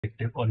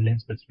perspective or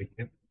lens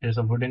perspective. There's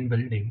a wooden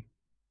building.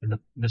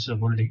 This is a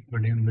wooden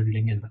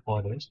building in the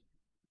forest.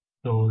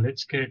 So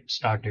let's get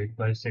started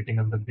by setting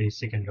up the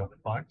basic and rough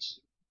parts.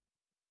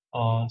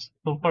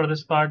 So for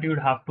this part, you would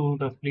have to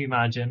roughly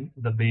imagine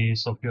the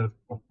base of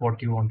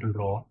what you want to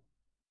draw,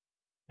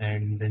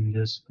 and then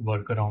just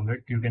work around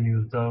it. You can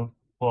use the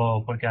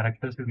for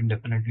characters. You can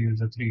definitely use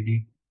the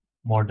 3D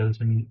models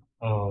in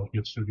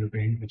Clip Studio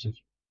Paint, which is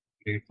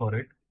great for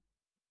it.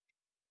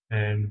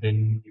 And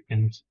then you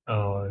can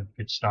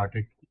get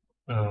started.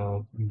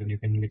 Then you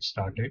can get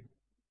started,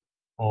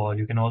 or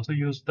you can also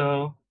use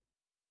the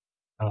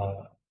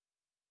uh,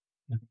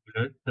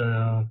 ruler,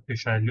 the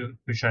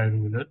fisheye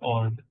ruler,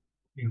 or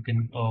you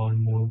can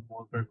more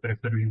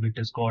preferably it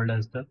is called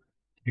as the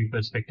three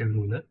perspective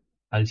ruler.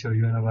 I'll show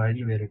you in a while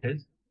where it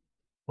is.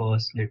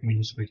 First, let me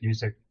just quickly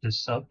set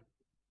this up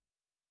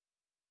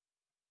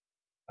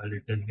a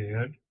little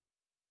here.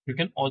 You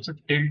can also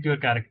tilt your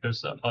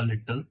characters a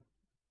little.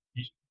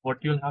 What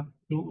you'll have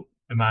to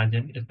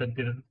imagine is that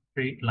there is a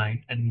straight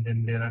line and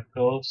then there are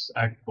curves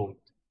at both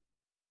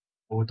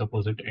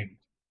opposite ends.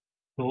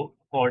 So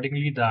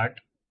accordingly that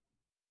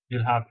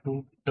you'll have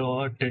to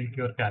tilt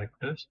your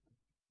characters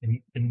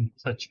in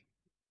such.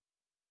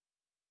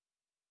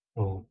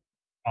 So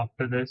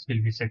after this,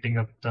 we'll be setting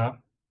up the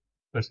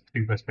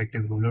three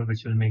perspective ruler,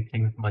 which will make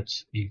things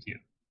much easier.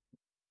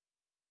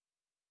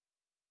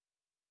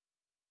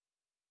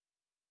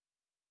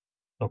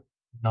 So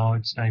now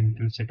it's time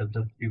to set up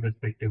the three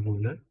perspective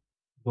ruler.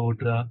 Go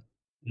to the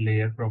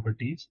layer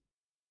properties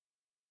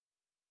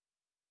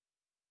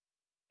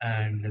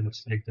and then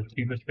select the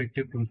three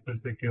perspective, two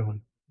perspective,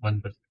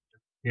 one perspective.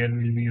 Here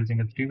we'll be using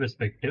a three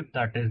perspective.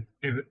 That is,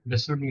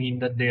 this would mean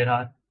that there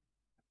are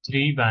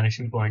three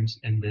vanishing points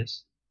in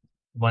this.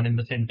 One in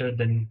the center,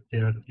 then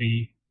there are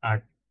three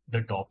at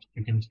the top.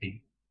 You can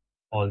see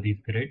all these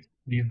grids.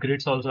 These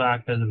grids also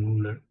act as a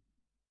ruler.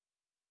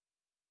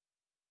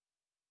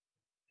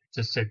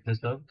 Just set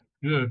this up.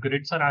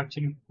 Grids are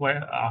actually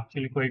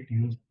quite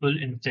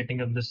useful in setting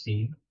up the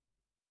scene.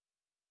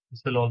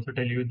 This will also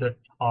tell you that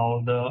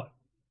how the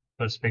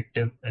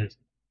perspective is.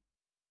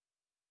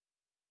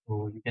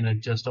 So you can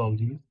adjust all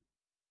these,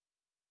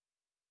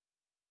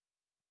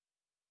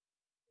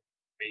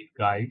 make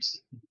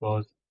guides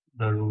because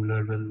the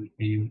ruler will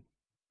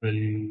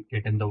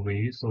get in the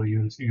way. So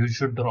you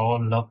should draw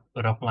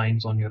rough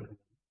lines on your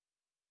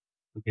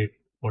to get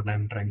what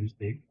I'm trying to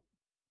say.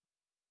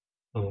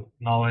 So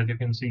now as you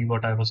can see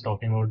what I was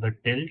talking about, the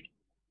tilt,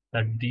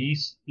 that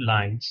these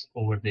lines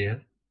over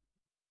there,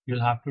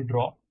 you'll have to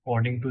draw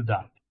according to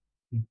that.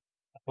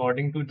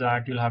 According to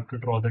that, you'll have to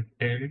draw the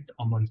tilt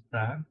amongst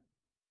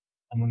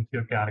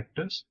your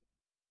characters.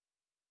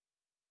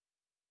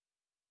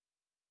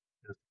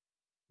 Just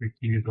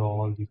quickly draw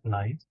all these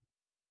lines.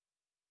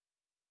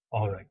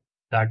 Alright,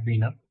 that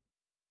being up.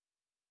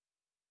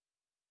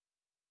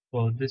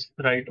 So this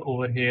right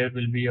over here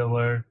will be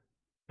our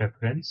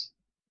reference,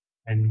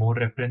 and more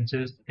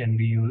references can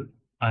be used.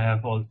 I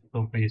have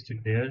also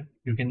pasted there.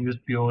 You can use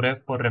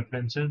PureRef for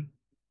references.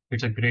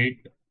 It's a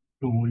great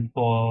tool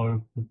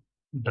for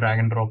drag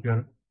and drop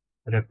your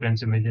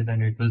reference images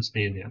and it will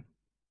stay there.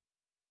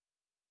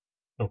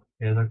 So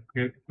here's a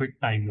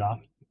quick time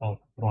lapse of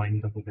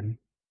drawing the wooden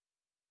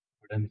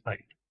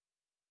site.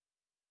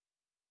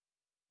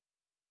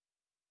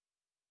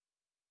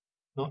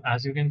 So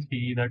as you can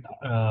see that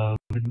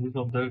with use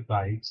of the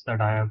guides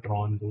that I have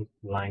drawn those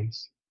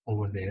lines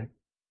over there,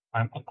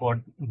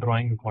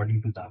 drawing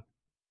according to that.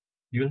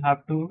 You'll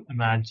have to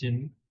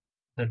imagine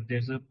that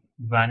there's a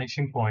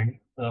vanishing point,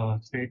 a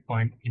straight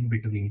point in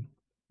between.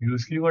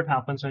 Usually what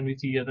happens when we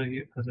see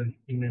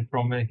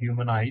from a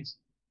human eyes,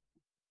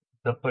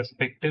 the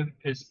perspective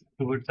is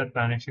towards that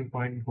vanishing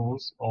point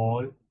goes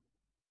all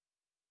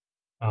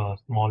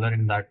smaller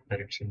in that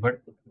direction. But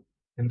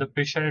in the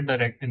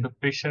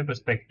fisheye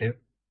perspective,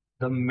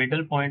 the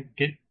middle point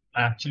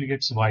actually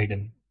gets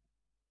widened,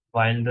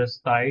 while the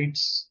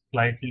sides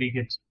slightly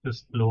gets to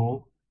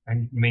slow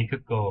and make a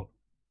curve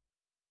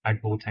at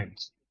both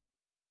ends,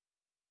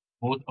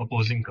 both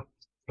opposing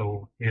curves.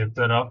 So here's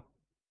the rough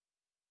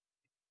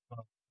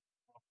uh,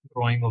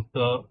 drawing of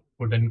the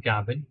wooden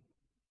cabin.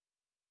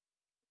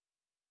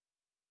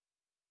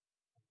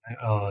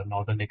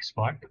 Now the next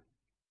part,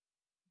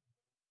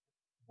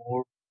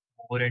 more,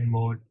 more and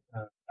more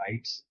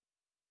lights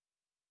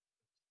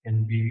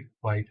can be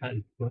quite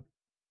helpful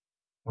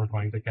for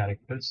drawing the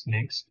characters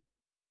next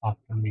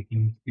after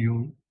making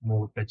few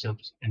more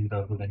touch-ups in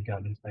the wooden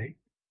cabin side.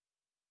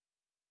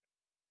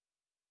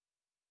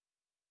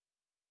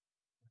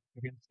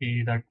 You can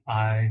see that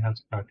I have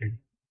started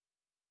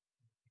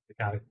the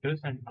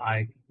characters and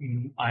I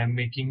am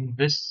making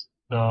this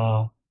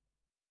the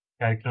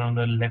character on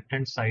the left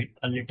hand side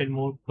a little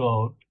more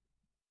curved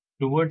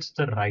towards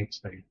the right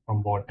side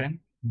from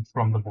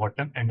the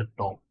bottom and the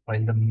top,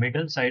 while the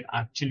middle side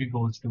actually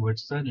goes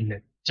towards the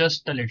left.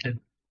 Just a little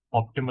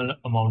optimal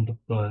amount of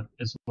curve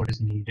is what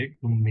is needed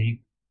to make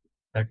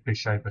that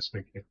fisheye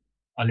perspective.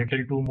 A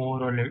little too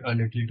more or a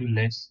little too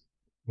less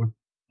would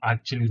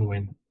actually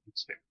ruin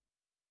it.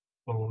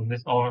 So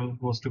this all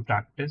goes to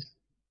practice,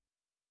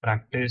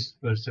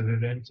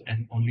 perseverance,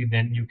 and only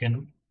then you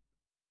can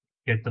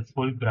get the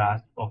full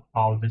grasp of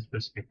how this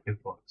perspective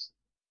works.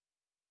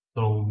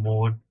 So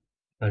more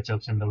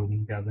touch-ups in the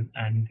wooden cabin.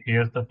 And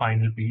here's the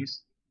final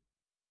piece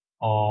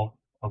of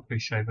a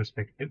fisheye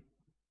perspective.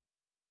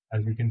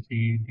 As you can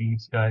see,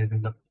 these guys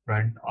in the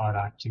front are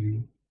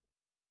actually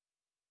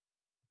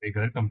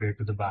bigger compared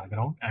to the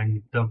background,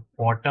 and the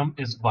bottom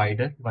is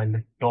wider while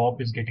the top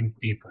is getting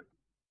tapered.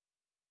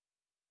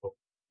 So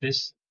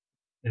this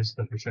is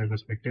the fisheye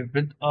perspective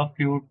with a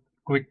few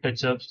quick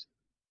touch-ups.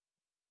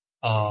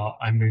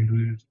 I'm going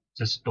to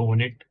just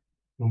tone it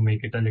to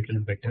make it a little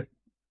better.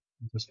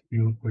 Just a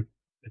few quick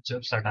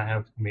touch-ups that I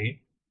have made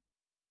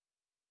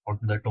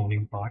onto the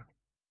toning part.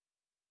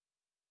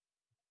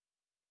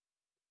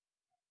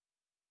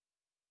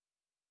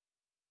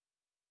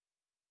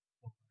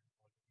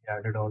 I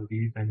added all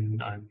these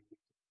and I'm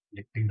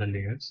selecting the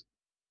layers.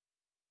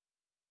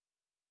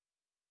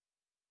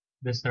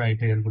 This right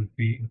here would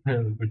be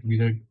the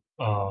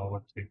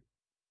what's it,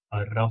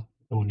 a rough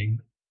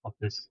toning of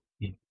this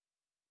theme.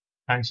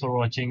 Thanks for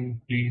watching.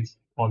 Please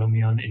follow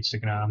me on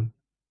Instagram,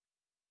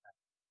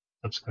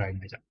 subscribe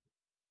my channel.